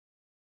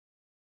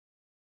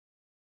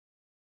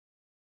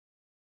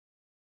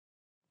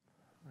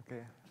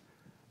Okay.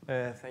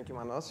 Thank you,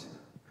 Manos.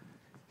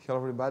 Hello,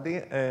 everybody.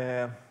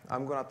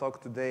 I'm going to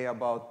talk today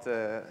about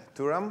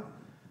TWORAM,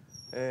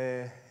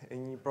 a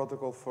new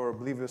protocol for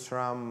Oblivious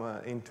RAM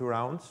in 2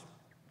 rounds.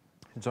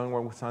 Joint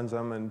work with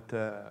Sanjam and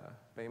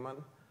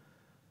Payman.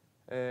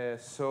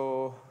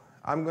 So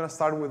I'm going to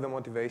start with the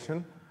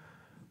motivation.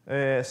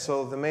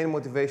 So the main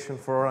motivation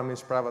for ORAM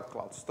is private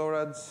cloud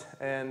storage.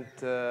 And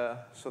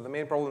so the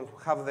main problem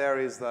we have there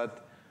is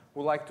that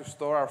we like to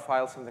store our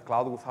files in the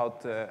cloud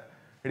without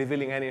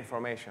revealing any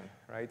information,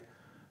 right?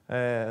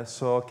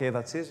 So OK,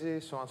 that's easy.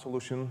 So one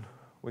solution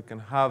we can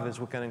have is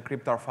we can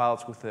encrypt our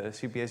files with a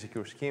CPA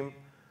secure scheme.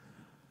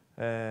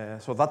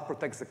 So that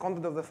protects the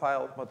content of the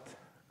file, but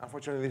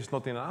unfortunately, this is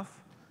not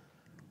enough.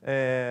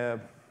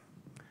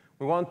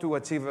 We want to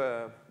achieve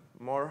a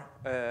more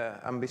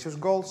ambitious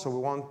goal. So we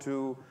want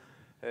to,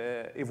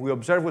 if we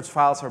observe which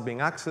files are being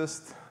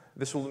accessed,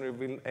 this will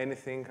reveal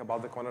anything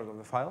about the content of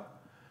the file.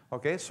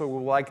 OK, so we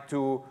would like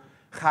to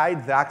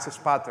hide the access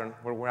pattern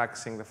where we're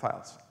accessing the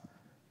files.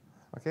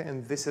 OK,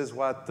 and this is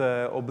what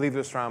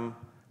Oblivious RAM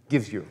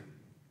gives you.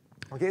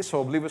 OK,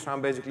 so Oblivious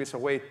RAM basically is a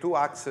way to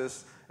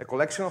access a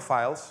collection of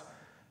files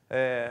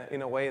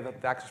in a way that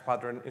the access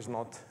pattern is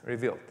not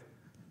revealed.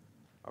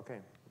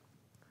 OK.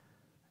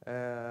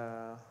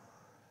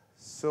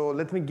 So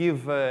let me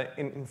give an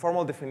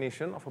informal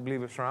definition of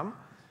Oblivious RAM.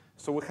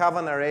 So we have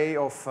an array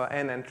of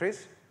n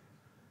entries.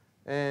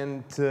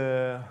 And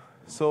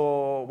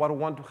so what we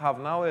want to have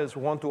now is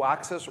we want to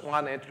access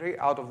one entry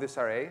out of this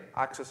array,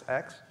 access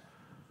x.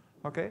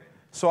 OK?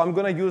 So I'm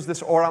going to use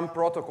this ORAM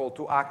protocol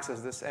to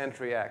access this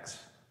entry x.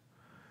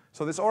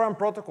 So this ORAM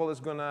protocol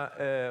is going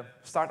to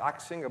start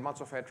accessing a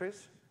bunch of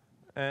entries.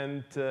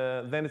 And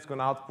then it's going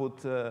to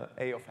output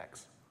a of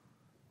x.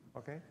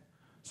 OK?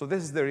 So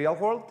this is the real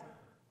world.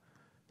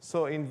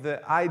 So in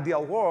the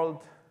ideal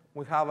world,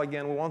 we have,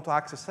 again, we want to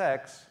access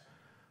x,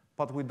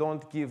 but we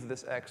don't give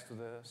this x to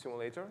the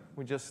simulator.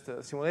 We just,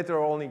 simulator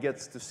only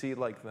gets to see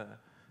like the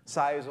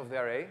size of the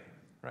array,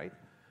 right?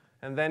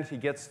 And then he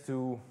gets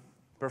to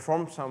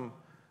perform some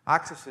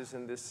accesses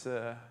in this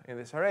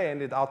array,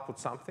 and it outputs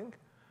something.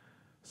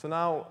 So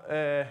now,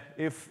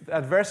 if the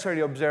adversary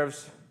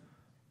observes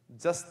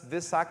just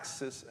this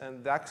access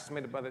and the access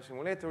made by the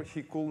simulator,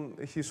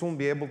 he soon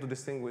be able to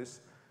distinguish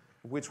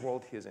which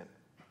world he is in.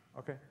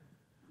 Okay?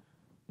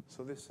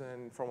 So this is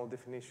an informal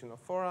definition of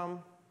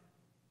ORAM.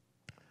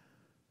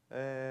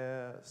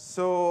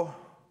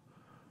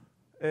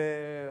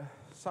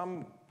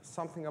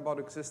 Something about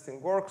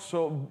existing work.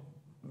 So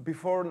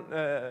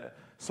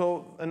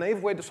so a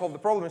naive way to solve the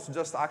problem is to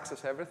just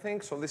access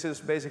everything. So this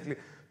is basically,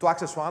 to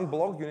access one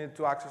block, you need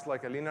to access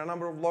like a linear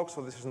number of blocks,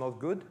 so this is not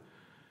good.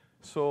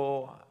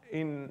 So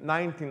in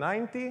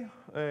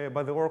 1990,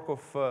 by the work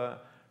of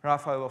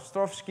Raphael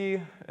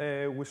Ostrovsky,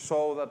 we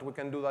saw that we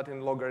can do that in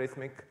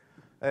logarithmic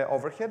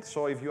overhead.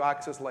 So if you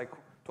access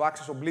to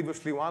access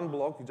obliviously one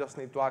block, you just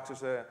need to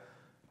access a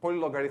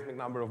polylogarithmic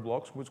number of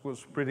blocks, which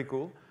was pretty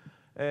cool.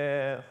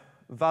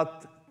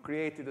 That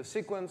created a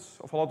sequence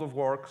of a lot of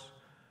works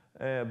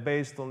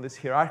based on this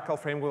hierarchical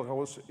framework that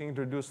was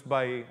introduced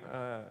by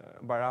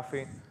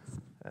Rafi.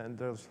 And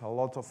there's a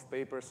lot of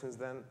papers since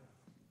then.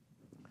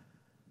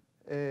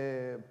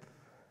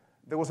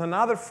 There was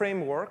another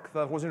framework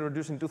that was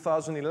introduced in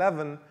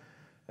 2011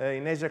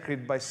 in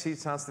Asiacrypt by C.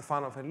 Chan,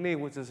 Stefanov, and Lee,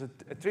 which is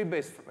a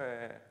tree-based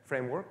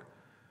framework.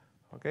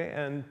 Okay,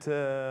 and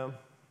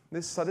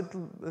this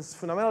is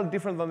fundamentally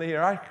different than the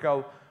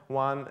hierarchical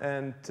one.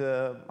 And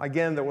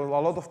again, there were a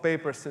lot of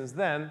papers since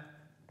then.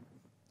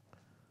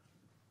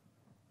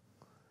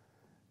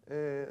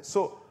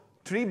 So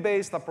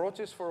tree-based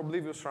approaches for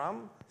Oblivious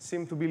RAM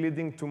seem to be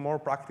leading to more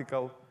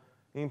practical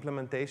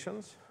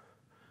implementations.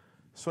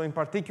 So in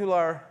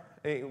particular,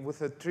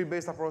 with a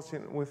tree-based approach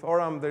with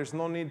ORAM, there's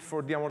no need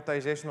for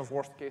deamortization of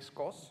worst-case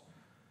costs.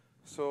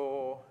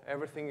 So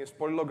everything is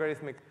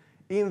polylogarithmic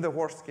in the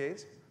worst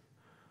case.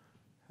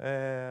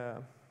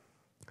 You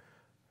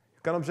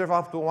can observe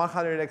up to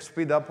 100x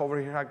speed up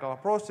over hierarchical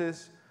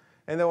approaches.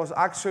 And there was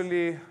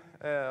actually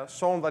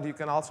shown that you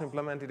can also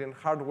implement it in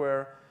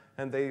hardware.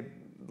 And they,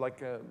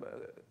 like a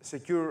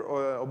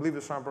secure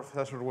Oblivious RAM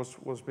processor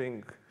was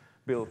being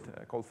built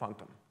called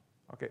Phantom.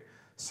 Okay.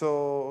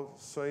 So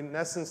in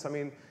essence, I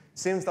mean, it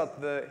seems that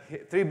the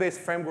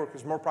tree-based framework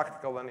is more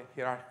practical than a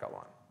hierarchical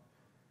one.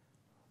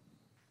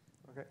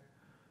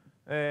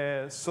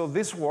 Okay. So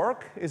this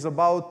work is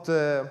about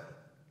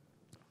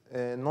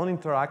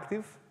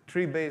non-interactive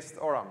tree-based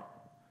ORAM.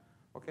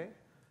 Okay.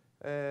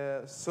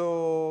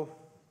 So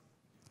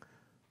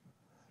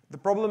the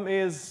problem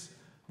is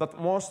that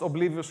most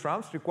Oblivious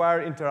RAMs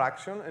require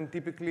interaction and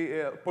typically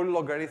a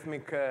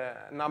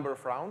polylogarithmic number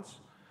of rounds.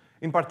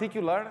 In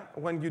particular,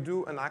 when you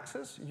do an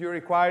access, you're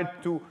required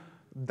to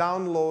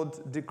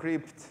download,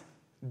 decrypt,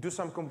 do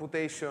some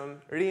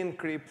computation,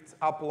 re-encrypt,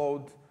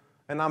 upload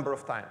a number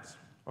of times.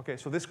 Okay,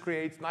 so this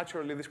creates,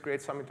 naturally, this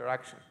creates some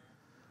interaction.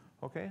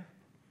 Okay?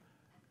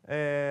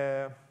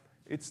 Ours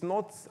is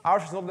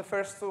not the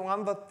first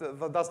one that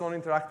does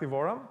non-interactive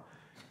ORAM.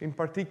 In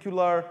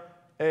particular,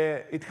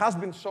 it has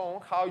been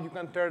shown how you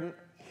can turn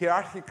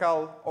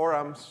hierarchical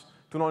ORAMs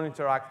to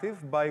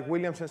non-interactive by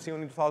Williams and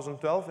Simon in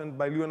 2012 and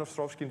by Liu and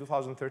Ostrovsky in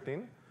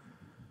 2013.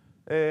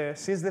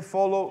 Since they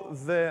follow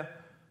the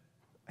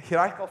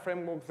hierarchical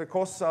framework, the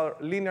costs are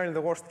linear in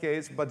the worst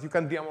case, but you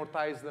can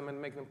de-amortize them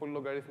and make them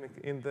polylogarithmic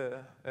in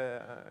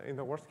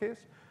the worst case.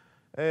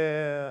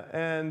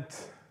 And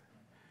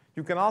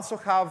you can also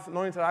have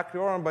non-interactive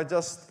ORAM by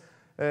just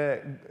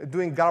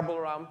doing garble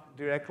RAM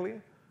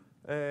directly,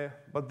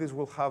 but this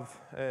will have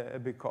a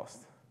big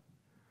cost.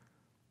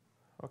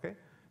 Okay,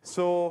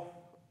 so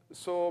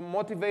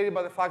motivated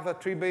by the fact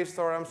that tree-based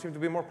ORAMs seem to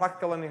be more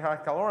practical than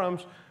hierarchical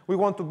ORAMs, we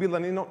want to build a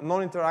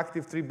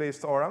non-interactive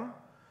tree-based ORAM.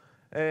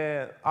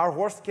 Our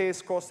worst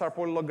case costs are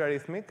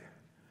polylogarithmic,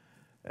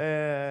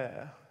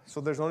 so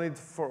there's no need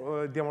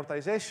for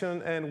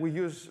de-amortization, and we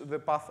use the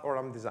path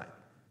ORAM design.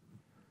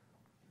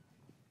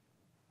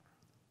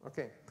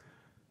 Okay,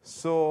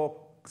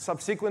 so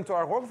subsequent to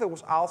our work, there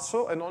was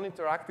also a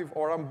non-interactive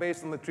ORAM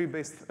based on the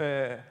tree-based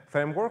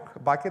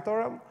framework, bucket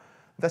ORAM.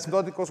 The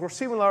asymptoticals were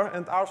similar,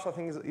 and ours, I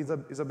think,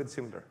 is a bit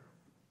similar.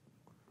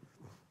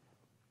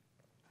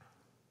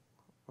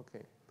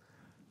 Okay.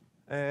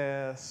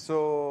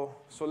 So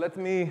let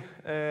me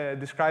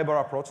describe our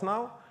approach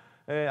now.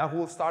 I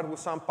will start with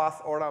some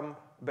path ORAM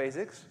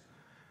basics.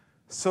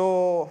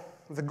 So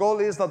the goal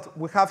is that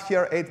we have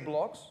here 8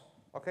 blocks,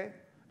 okay?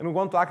 And we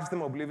want to access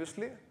them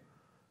obliviously.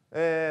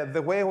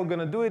 The way we're going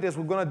to do it is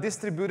we're going to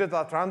distribute it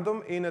at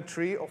random in a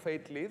tree of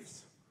 8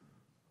 leaves.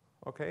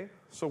 Okay,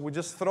 so we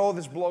just throw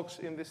these blocks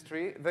in this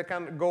tree. They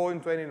can go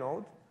into any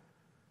node.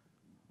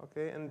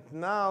 Okay, and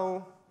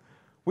now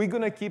we're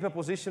going to keep a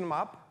position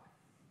map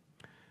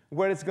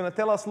where it's going to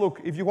tell us,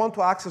 look, if you want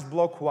to access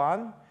block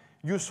 1,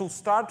 you should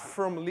start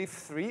from leaf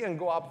 3 and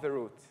go up the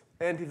route.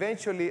 And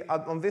eventually,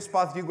 on this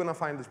path, you're going to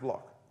find this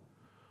block.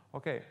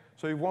 Okay,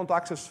 so if you want to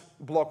access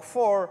block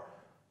 4,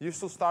 you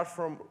should start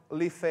from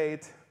leaf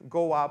 8,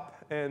 go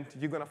up, and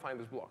you're going to find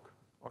this block.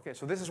 Okay,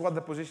 so this is what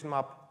the position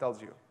map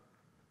tells you.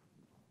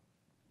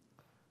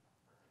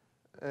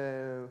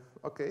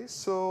 Okay,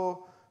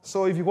 so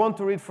if you want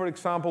to read, for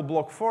example,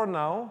 block 4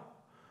 now,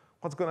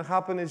 what's going to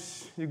happen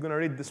is you're going to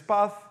read this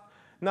path.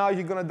 Now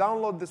you're going to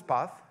download this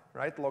path,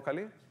 right,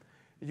 locally.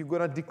 You're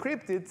going to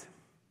decrypt it,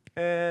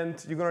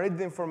 and you're going to read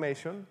the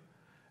information.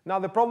 Now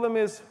the problem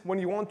is when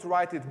you want to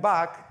write it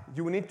back,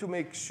 you need to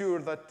make sure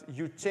that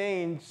you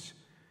change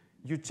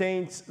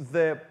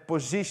the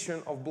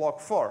position of block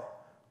 4,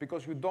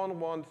 because you don't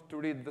want to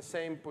read the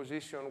same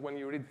position when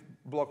you read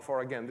block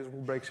 4 again. This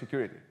will break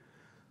security.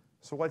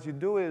 So what you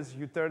do is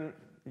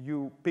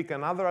you pick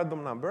another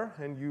random number,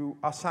 and you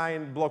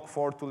assign block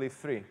 4 to leaf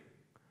 3.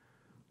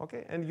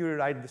 Okay, and you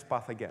rewrite this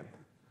path again.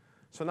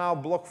 So now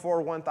block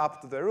 4 went up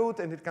to the root,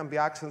 and it can be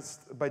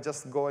accessed by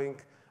just going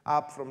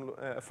up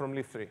from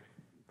leaf 3.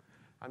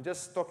 I'm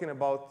just talking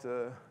about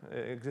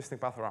existing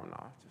path ORAM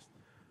now.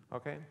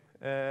 Okay,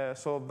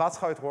 so that's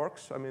how it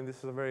works. I mean, this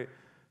is a very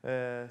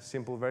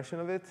simple version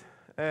of it.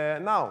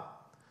 Now,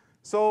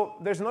 so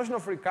there's a notion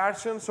of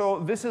recursion. So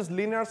this is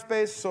linear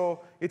space,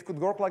 so it could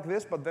work like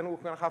this, but then we're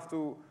going to have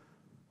to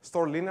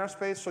store linear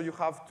space. So you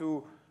have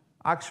to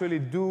actually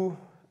do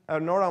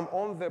an ORAM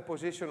on the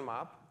position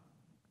map.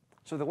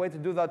 So the way to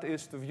do that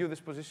is to view this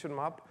position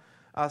map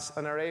as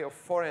an array of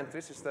 4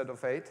 entries instead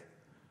of 8.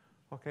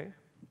 Okay,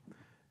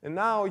 and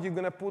now you're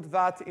going to put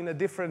that in a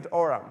different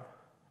ORAM.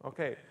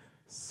 Okay,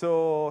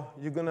 so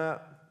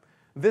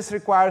this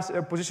requires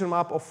a position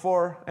map of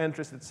 4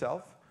 entries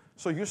itself.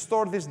 So you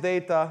store this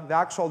data, the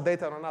actual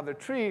data, on another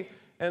tree,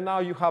 and now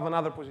you have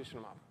another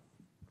position map.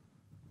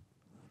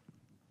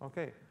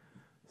 Okay,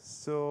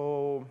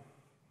 so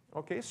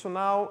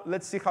now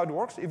let's see how it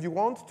works. If you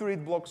want to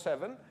read block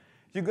 7,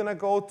 you're going to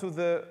go to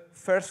the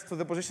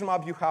position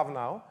map you have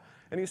now,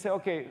 and you say,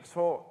 okay,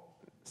 so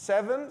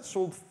 7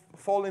 should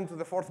fall into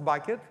the 4th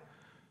bucket.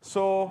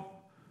 So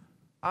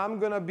I'm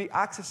going to be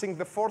accessing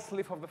the 4th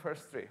leaf of the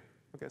first tree.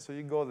 Okay, so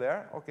you go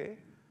there. Okay,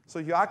 so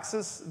you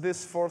access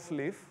this 4th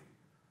leaf.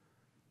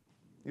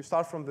 You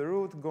start from the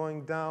root,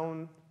 going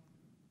down.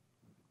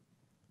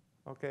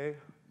 Okay,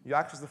 you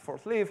access the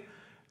 4th leaf,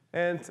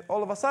 and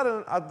all of a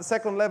sudden, at the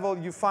 2nd level,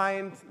 you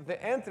find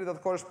the entry that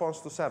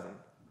corresponds to 7.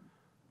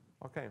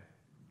 Okay,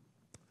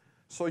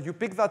 so you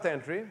pick that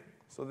entry.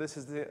 So this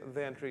is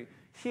the entry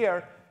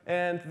here,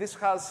 and this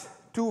has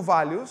 2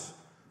 values.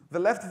 The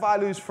left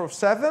value is for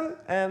 7,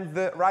 and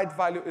the right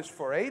value is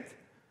for 8.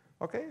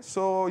 Okay,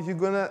 so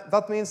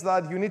that means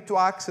that you need to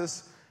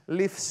access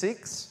leaf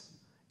 6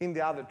 in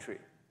the other tree.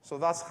 So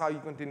that's how you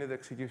continue the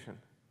execution.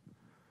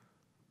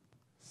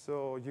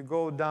 So you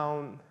go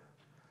down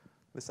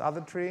this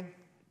other tree,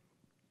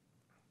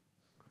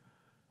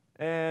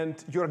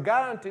 and you're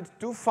guaranteed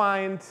to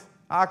find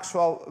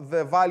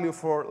the value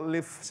for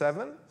leaf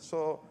 7.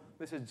 So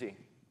this is G.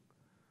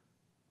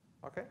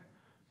 Okay,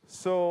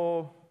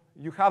 so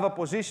you have a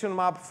position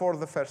map for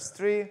the first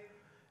tree,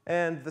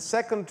 and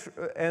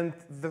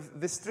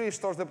this tree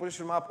stores the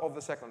position map of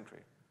the 2nd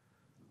tree.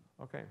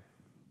 Okay.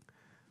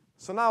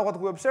 So now what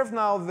we observe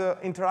now, the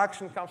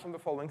interaction comes from the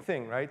following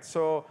thing, right?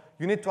 So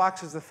you need to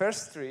access the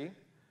first tree,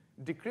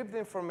 decrypt the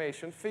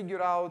information,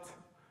 figure out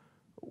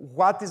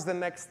what is the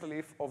next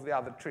leaf of the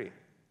other tree,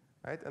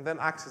 right? And then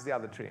access the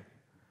other tree.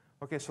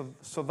 Okay,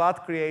 so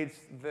that creates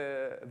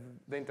the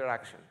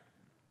interaction.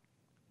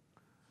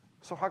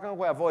 So how can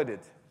we avoid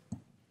it?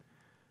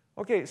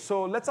 Okay,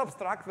 so let's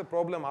abstract the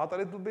problem out a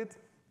little bit.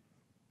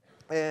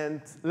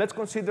 And let's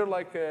consider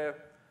like a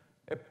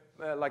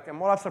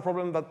more abstract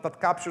problem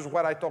that captures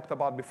what I talked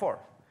about before.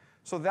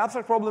 So the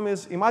abstract problem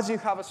is, imagine you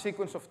have a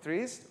sequence of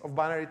trees, of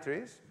binary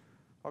trees,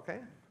 okay?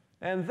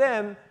 And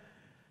then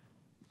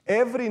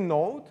every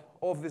node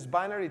of this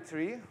binary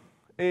tree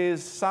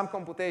is some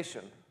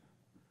computation,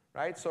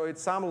 right? So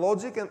it's some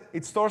logic, and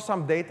it stores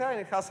some data, and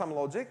it has some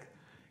logic,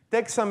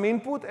 takes some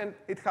input, and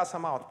it has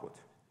some output,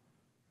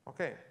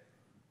 okay?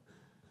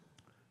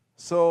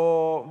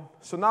 So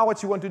now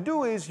what you want to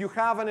do is you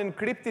have an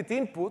encrypted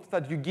input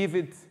that you give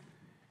it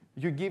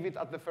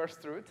at the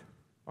first root,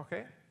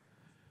 okay?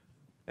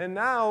 And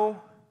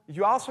now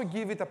you also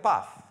give it a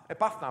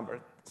path number,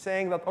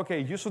 saying that, okay,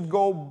 you should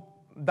go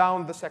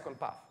down the second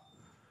path,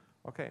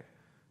 okay?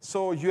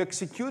 So you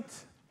execute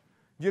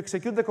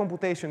the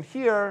computation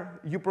here,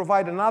 you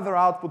provide another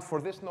output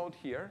for this node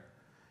here,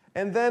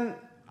 and then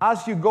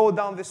as you go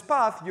down this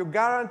path, you're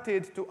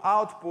guaranteed to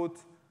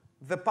output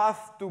the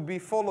path to be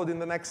followed in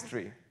the next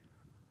tree.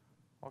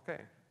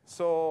 Okay,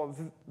 so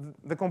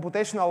the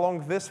computation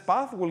along this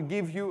path will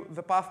give you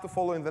the path to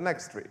follow in the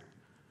next tree.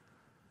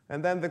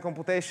 And then the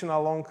computation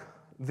along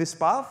this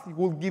path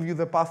will give you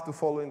the path to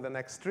follow in the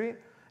next tree.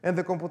 And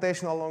the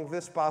computation along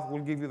this path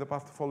will give you the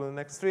path to follow in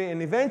the next tree.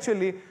 And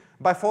eventually,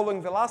 by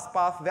following the last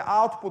path, the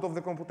output of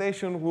the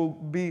computation will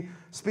be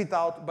spit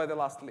out by the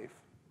last leaf.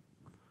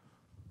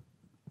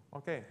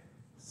 Okay,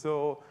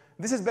 so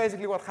this is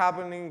basically what's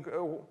happening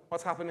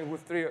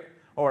with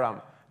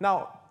TWORAM.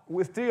 Now,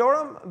 with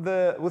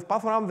TWORAM, with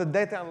TWORAM, the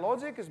data and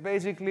logic is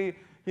basically,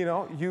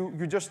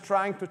 you're just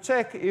trying to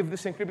check if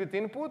this encrypted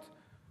input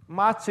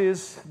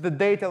matches the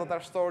data that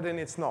are stored in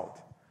its node.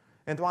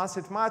 And once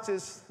it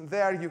matches,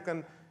 there you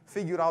can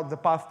figure out the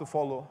path to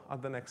follow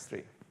at the next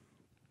tree.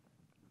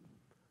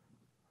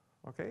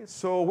 Okay,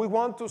 so we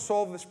want to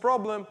solve this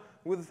problem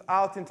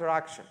without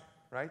interaction,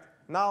 right?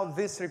 Now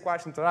this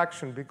requires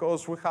interaction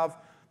because we have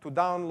to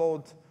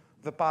download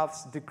the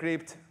paths,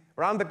 decrypt,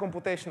 run the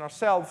computation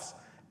ourselves,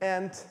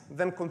 and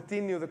then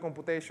continue the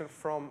computation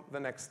from the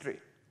next tree.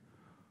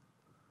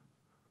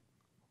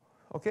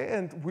 Okay,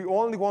 and we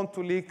only want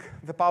to leak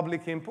the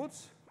public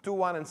inputs, 2,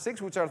 1, and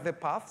 6, which are the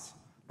paths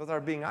that are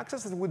being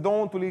accessed, and we don't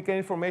want to leak any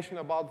information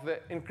about the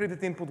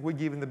encrypted input we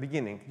give in the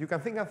beginning. You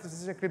can think of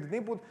this encrypted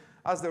input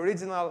as the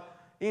original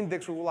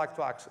index we would like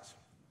to access.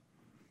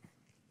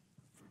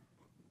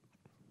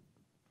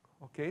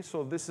 Okay,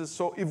 so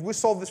if we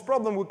solve this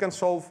problem, we can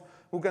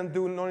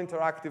do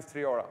non-interactive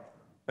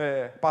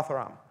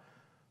TWORAM.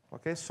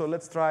 Okay, so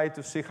let's try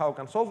to see how we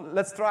can solve.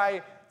 Let's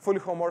try fully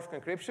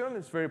homomorphic encryption.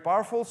 It's very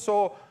powerful.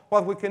 So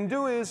what we can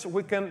do is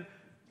we can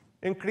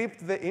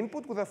encrypt the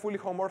input with a fully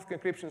homomorphic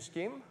encryption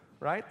scheme,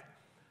 right?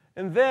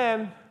 And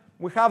then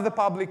we have the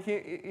public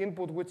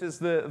input, which is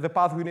the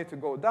path we need to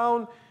go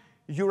down.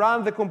 You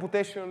run the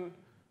computation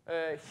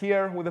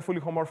here with a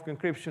fully homomorphic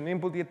encryption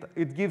input.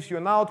 It gives you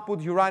an output.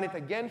 You run it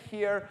again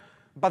here.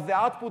 But the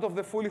output of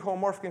the fully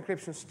homomorphic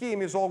encryption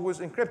scheme is always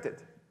encrypted,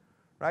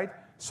 right?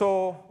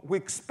 So we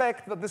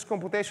expect that this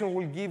computation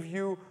will give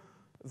you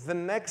the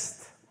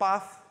next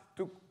path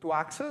to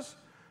access.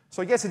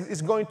 So yes,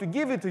 it's going to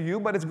give it to you,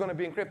 but it's going to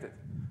be encrypted.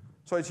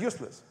 So it's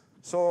useless.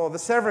 So the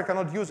server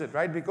cannot use it,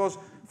 right? Because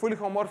fully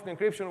homomorphic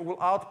encryption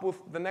will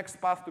output the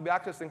next path to be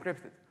accessed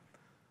encrypted.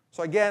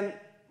 So again,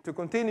 to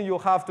continue, you'll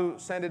have to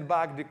send it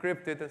back,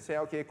 decrypt it, and say,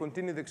 OK,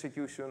 continue the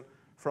execution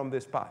from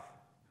this path.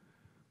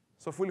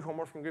 So fully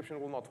homomorphic encryption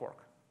will not work.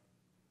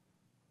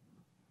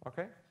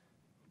 OK?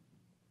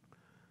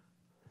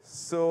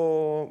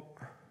 So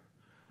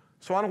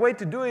one way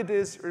to do it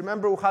is,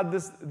 remember we had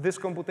this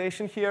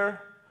computation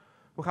here.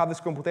 We have this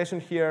computation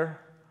here.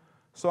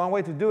 So one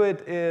way to do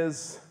it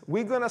is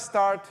we're going to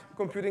start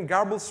computing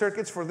garbled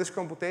circuits for this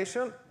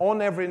computation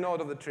on every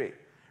node of the tree.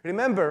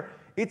 Remember,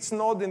 each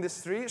node in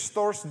this tree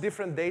stores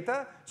different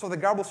data, so the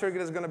garbled circuit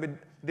is going to be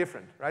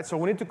different, right? So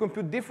we need to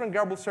compute different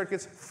garbled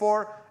circuits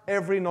for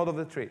every node of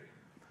the tree.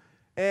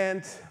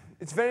 And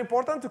it's very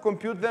important to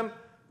compute them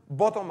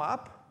bottom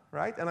up,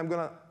 right? And I'm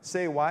going to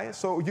say why.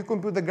 So you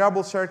compute the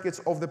garbled circuits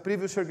of the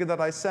previous circuit that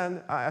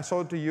I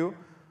showed to you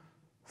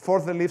for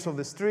the leaves of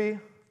this tree,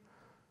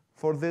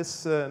 for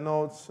these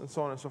nodes, and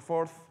so on and so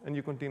forth, and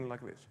you continue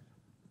like this,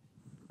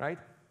 right?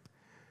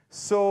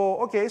 So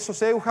OK, so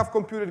say we have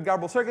computed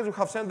garbled circuits, we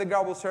have sent the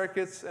garbled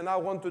circuits, and I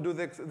want to do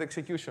the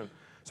execution.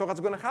 So what's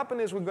going to happen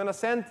is we're going to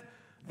send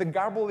the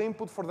garbled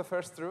input for the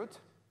first root,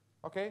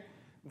 OK?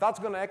 That's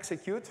going to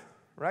execute,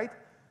 right?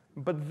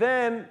 But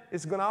then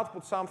it's going to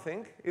output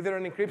something, either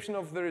an encryption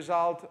of the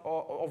result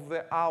of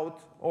the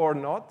out or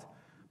not.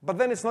 But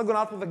then it's not going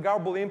to output the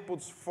garbled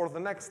inputs for the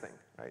next thing,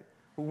 right?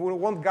 We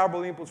want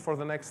garbled inputs for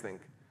the next thing.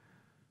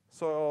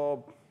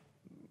 So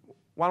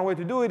one way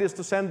to do it is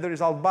to send the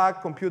result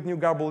back, compute new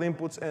garbled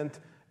inputs, and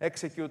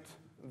execute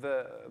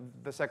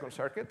the second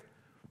circuit.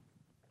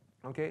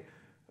 Okay,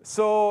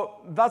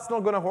 so that's not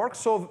going to work.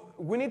 So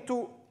we need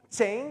to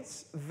change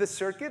the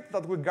circuit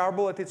that we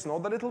garble at its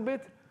node a little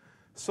bit.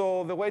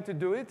 So the way to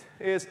do it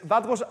is,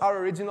 that was our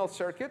original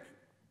circuit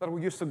that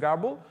we used to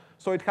garble.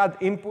 So it had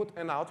input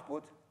and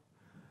output.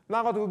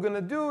 Now what we're going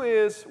to do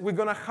is we're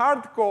going to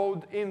hard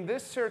code in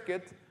this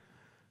circuit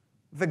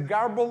the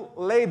garble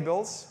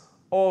labels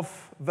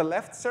of the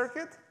left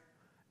circuit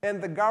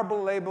and the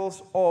garble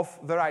labels of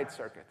the right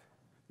circuit.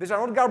 These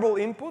are not garble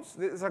inputs,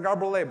 these are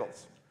garble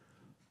labels.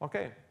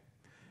 Okay.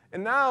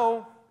 And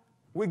now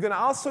we're going to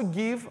also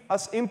give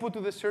as input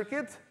to the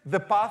circuit the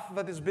path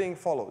that is being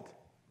followed.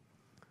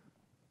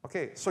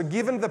 Okay, so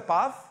given the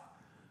path,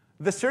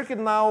 the circuit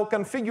now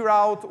can figure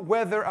out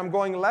whether I'm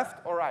going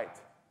left or right.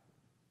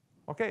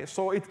 Okay,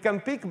 so it can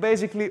pick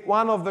basically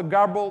one of the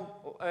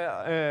garble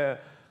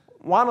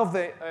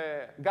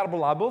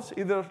labels,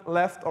 either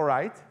left or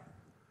right.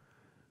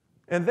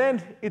 And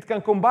then it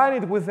can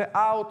combine it with the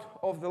out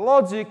of the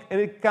logic, and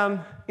it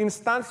can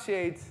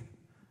instantiate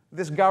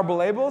these garble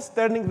labels,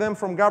 turning them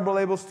from garble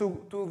labels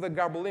to the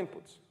garble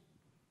inputs,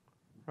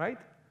 right?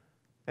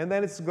 And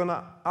then it's going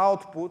to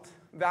output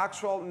the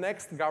actual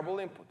next garble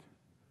input,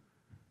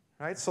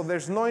 right? So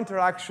there's no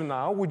interaction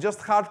now. We just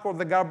hardcode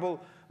the garble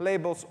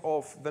labels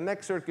of the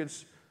next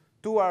circuits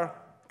to our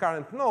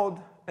current node,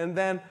 and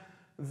then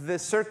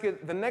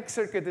the next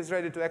circuit is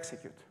ready to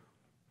execute.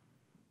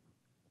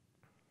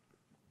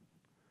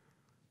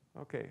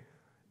 Okay,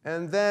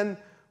 and then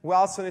we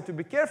also need to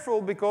be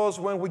careful, because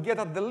when we get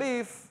at the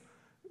leaf,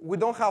 we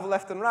don't have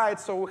left and right,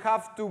 so we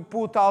have to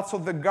put also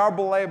the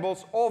garble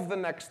labels of the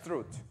next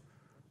root,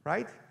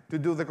 right, to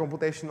do the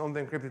computation on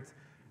the encrypted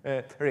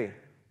tree.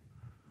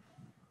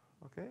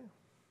 Okay,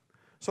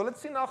 so let's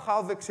see now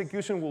how the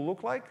execution will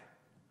look like.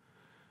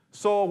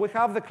 So we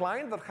have the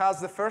client that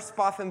has the first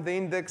path and the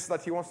index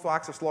that he wants to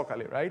access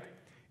locally, right?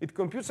 It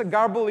computes a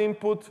garble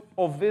input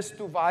of these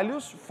two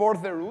values for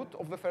the root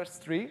of the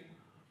first tree.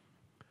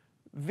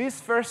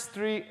 This first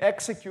tree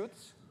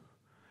executes,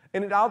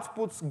 and it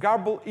outputs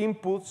garble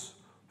inputs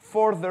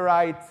for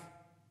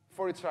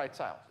its right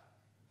child.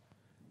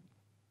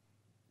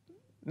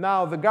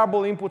 Now the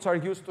garble inputs are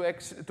used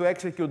to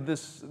execute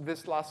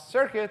this last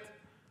circuit.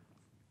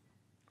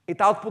 It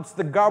outputs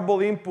the garble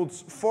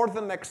inputs for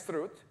the next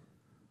root,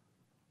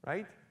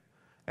 right?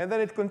 And then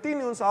it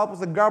continues,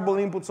 outputs the garble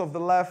inputs of the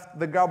left,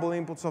 the garble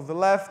inputs of the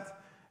left,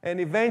 and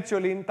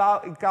eventually it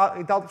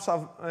outputs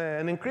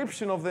an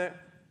encryption of the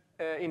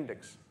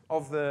index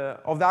of the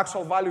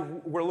actual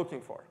value we're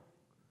looking for.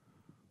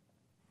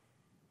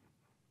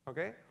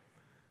 Okay,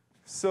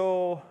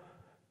 so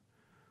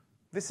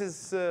this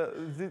is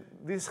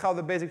how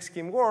the basic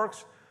scheme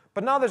works.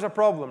 But now there's a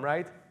problem,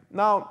 right?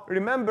 Now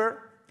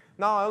remember,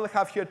 now I only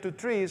have here two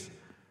trees.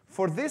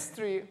 For this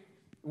tree,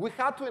 we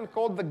had to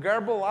encode the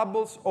garble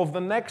labels of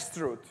the next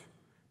root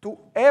to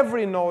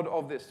every node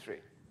of this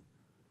tree.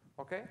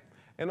 Okay,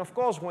 and of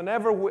course,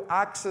 whenever we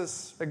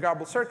access a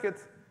garble circuit,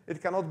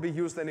 it cannot be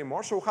used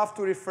anymore, so we have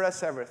to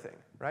refresh everything,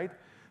 right?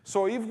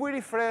 So if we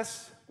refresh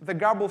the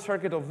garble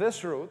circuit of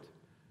this root,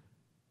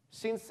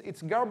 since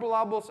its garble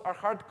labels are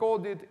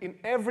hard-coded in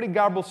every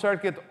garble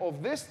circuit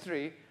of this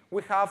tree,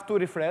 we have to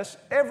refresh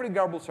every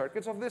garble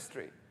circuit of this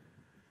tree,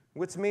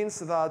 which means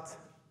that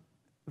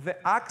the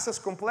access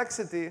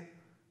complexity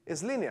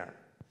is linear,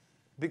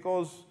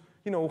 because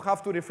we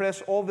have to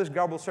refresh all these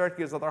garble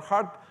circuits that are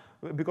hard,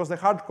 because they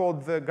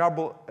hard-code the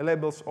garble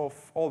labels of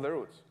all the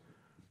roots,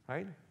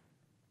 right?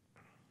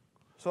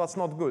 So that's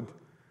not good.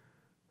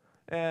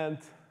 And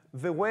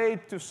the way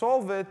to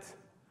solve it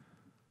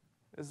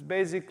is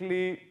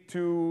basically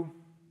to,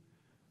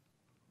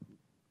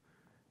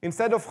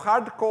 instead of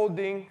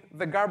hard-coding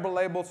the garble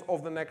labels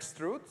of the next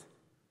root,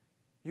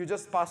 you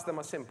just pass them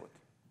as input,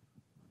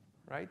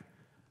 right?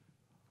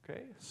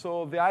 Okay,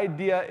 so the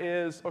idea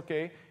is,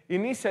 okay,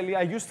 initially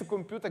I used to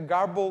compute a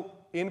garble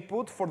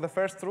input for the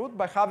first root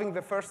by having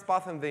the first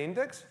path and the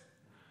index.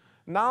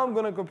 Now I'm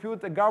going to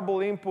compute a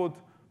garble input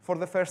for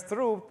the first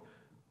root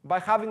by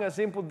having as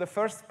input the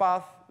first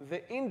path,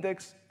 the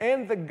index,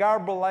 and the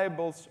garble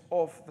labels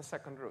of the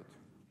second root.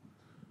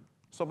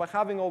 So by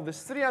having all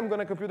these three, I'm going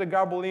to compute a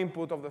garble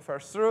input of the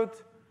first root,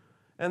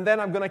 and then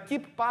I'm going to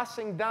keep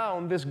passing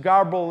down these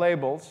garble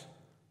labels,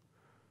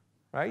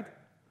 right?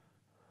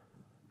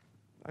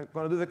 I'm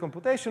going to do the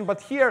computation,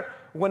 but here,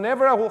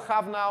 whenever I will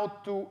have now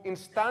to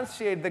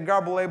instantiate the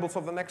garble labels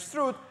of the next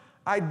root,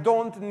 I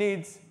don't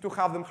need to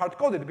have them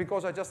hard-coded,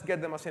 because I just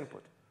get them as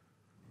input.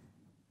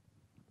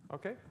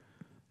 Okay?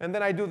 And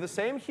then I do the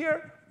same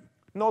here.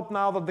 Note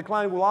now that the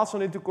client will also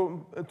need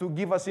to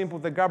give us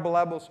input the garble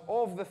labels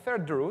of the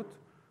third root,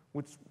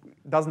 which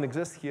doesn't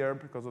exist here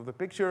because of the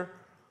picture.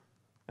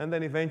 And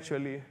then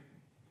eventually,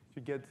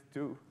 you get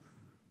to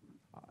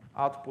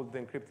output the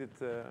encrypted,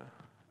 the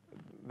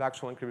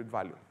actual encrypted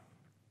value.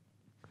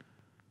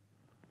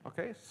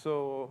 Okay,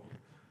 so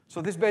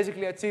this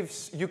basically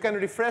achieves, you can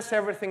refresh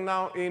everything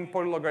now in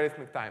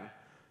polylogarithmic time.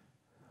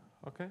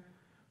 Okay,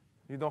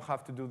 you don't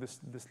have to do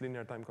this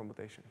linear time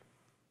computation.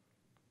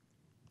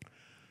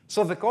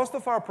 So the cost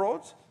of our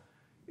approach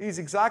is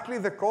exactly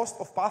the cost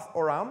of path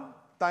ORAM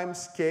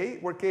times k,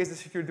 where k is the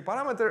security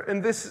parameter.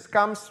 And this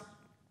comes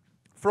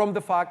from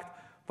the fact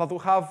that we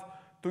have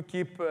to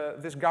keep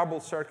this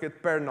garbled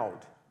circuit per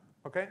node.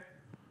 Okay?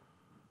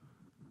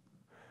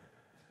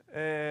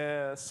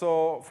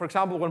 So, for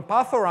example, when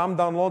path ORAM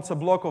downloads a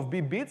block of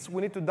b bits,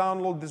 we need to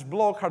download this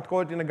block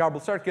hard-coded in a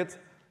garbled circuit.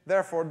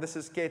 Therefore, this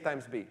is k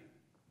times b.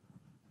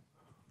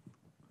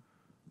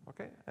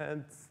 Okay?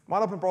 And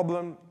one open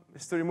problem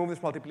is to remove this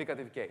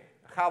multiplicative k.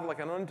 Have like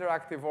a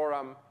non-interactive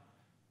ORAM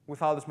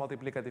without this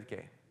multiplicative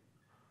k.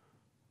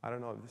 I don't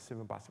know if this is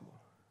even possible.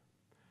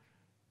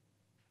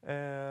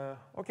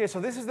 OK, so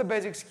this is the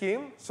basic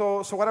scheme.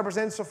 So what I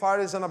presented so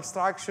far is an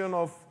abstraction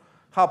of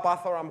how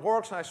path ORAM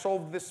works. And I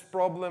solved this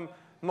problem,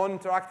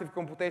 non-interactive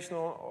computation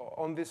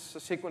on this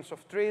sequence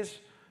of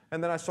trees.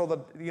 And then I saw that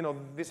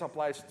this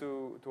applies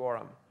to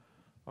ORAM.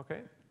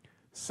 OK?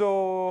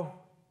 So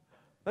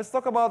let's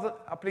talk about the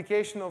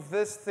application of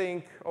this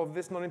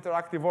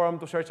non-interactive ORAM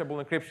to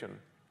searchable encryption.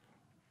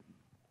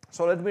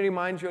 So let me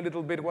remind you a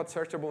little bit what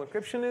searchable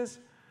encryption is.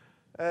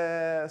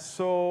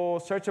 So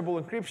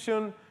searchable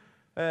encryption,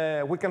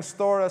 we can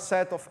store a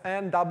set of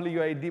n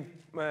WID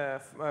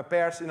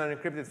pairs in an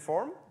encrypted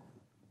form.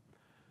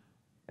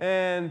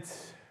 And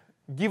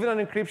given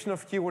an encryption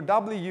of keyword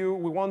W,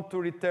 we want to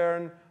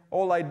return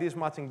all IDs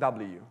matching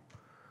W.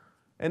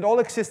 And all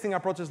existing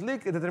approaches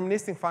leak a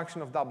deterministic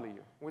function of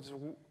W, which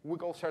we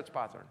call search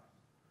pattern.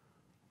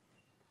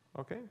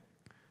 OK?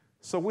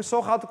 So we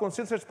saw how to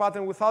conceal search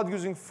pattern without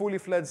using fully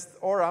fledged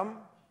ORAM,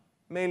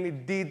 mainly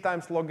D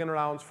times log n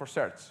rounds for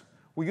search.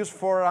 We use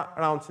 4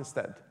 rounds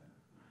instead.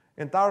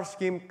 And our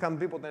scheme can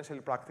be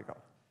potentially practical.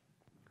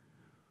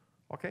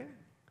 OK?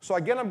 So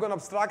again, I'm going to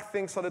abstract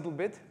things a little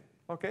bit.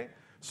 OK?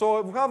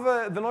 So we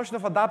have the notion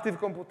of adaptive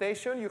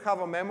computation. You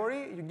have a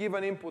memory. You give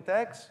an input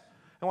X.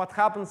 And what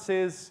happens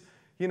is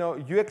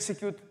you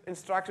execute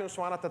instructions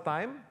one at a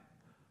time.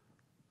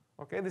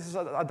 Okay, this is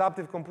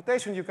adaptive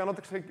computation. You cannot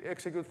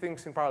execute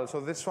things in parallel. So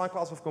this is one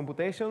class of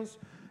computations.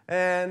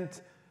 And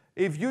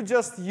if you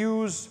just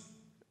use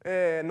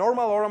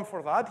normal ORAM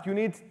for that, you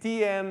need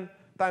Tn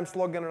times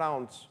log n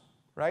rounds,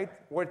 right?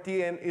 Where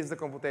Tn is the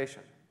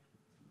computation.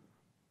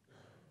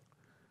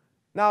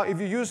 Now, if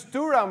you use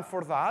TWORAM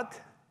for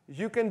that,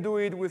 you can do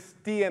it with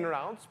Tn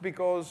rounds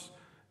because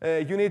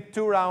you need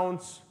 2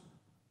 rounds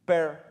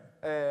per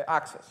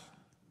access.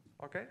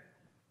 Okay?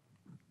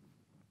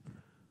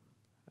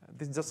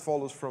 This just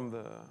follows from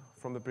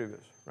the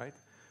previous, right?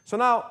 So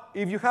now,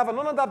 if you have a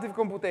non-adaptive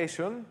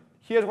computation,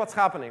 here's what's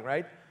happening,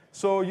 right?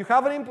 So you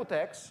have an input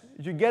X,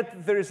 you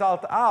get the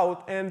result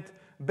out, and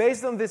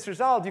based on this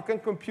result, you can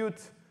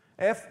compute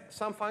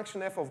some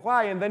function f of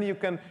y, and then you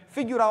can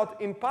figure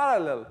out in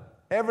parallel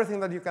everything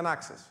that you can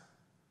access.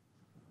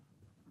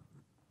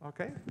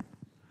 Okay?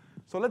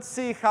 So let's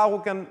see how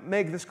we can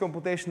make this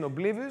computation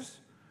oblivious.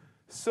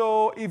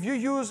 So if you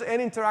use an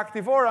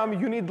interactive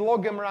ORAM, you need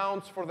log m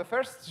rounds for the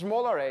first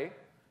small array,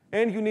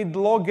 and you need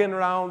log n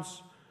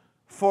rounds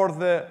for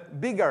the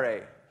big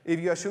array, if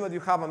you assume that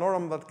you have an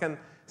ORAM that can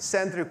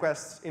send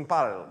requests in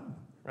parallel,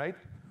 right?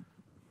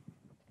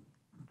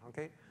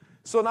 Okay.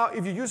 So now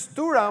if you use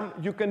TWORAM,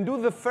 you can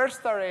do the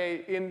first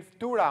array in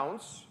 2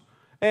 rounds,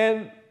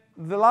 and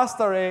the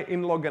last array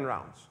in log n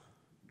rounds.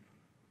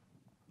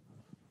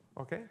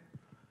 Okay?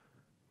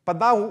 But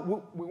now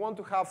we want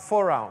to have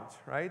 4 rounds,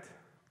 right?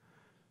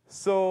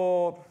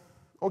 So,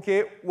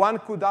 OK, one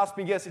could ask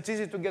me, yes, it's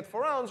easy to get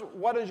 4 rounds.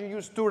 Why don't you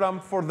use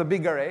TWORAM for the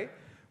big array?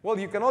 Well,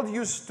 you cannot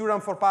use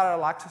TWORAM for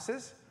parallel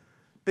accesses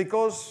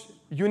because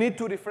you need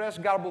to refresh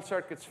garbled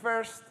circuits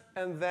first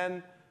and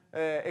then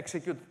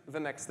execute the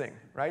next thing,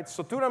 right?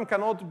 So TWORAM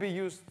cannot be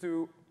used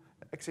to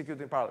execute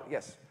in parallel.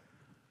 Yes?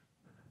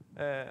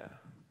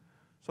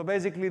 So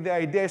basically, the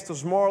idea is to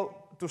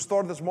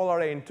store the small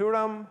array in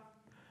TWORAM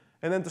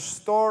and then to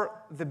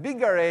store the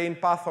big array in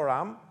path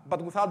ORAM,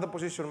 but without the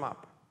position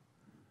map,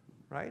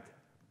 right?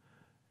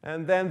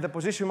 And then the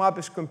position map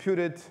is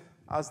computed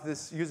as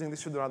this using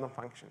this pseudorandom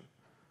function.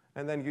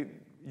 And then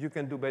you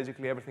can do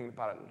basically everything in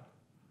parallel.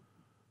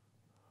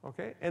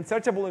 Okay? And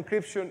searchable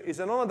encryption is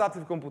a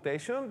non-adaptive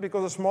computation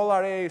because a small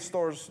array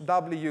stores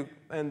W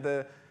and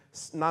the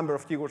number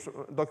of keywords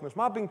documents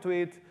mapping to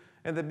it,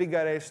 and the big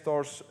array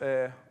stores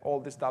all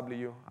this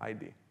W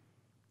ID.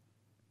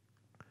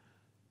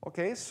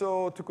 OK,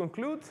 so to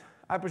conclude,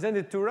 I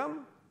presented TWORAM.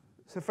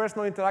 It's the first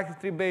non-interactive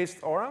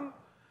tree-based ORAM.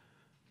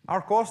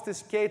 Our cost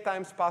is k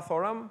times path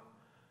ORAM.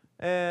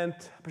 And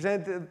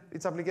presented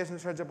its application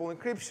to searchable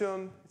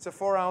encryption. It's a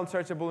 4-round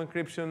searchable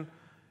encryption,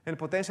 and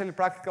potentially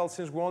practical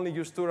since we only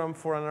use TWORAM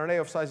for an array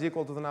of size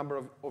equal to the number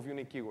of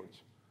unique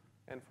keywords.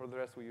 And for the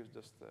rest, we use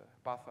just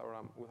path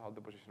ORAM without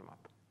the position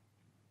map.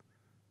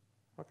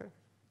 OK,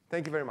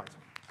 thank you very much.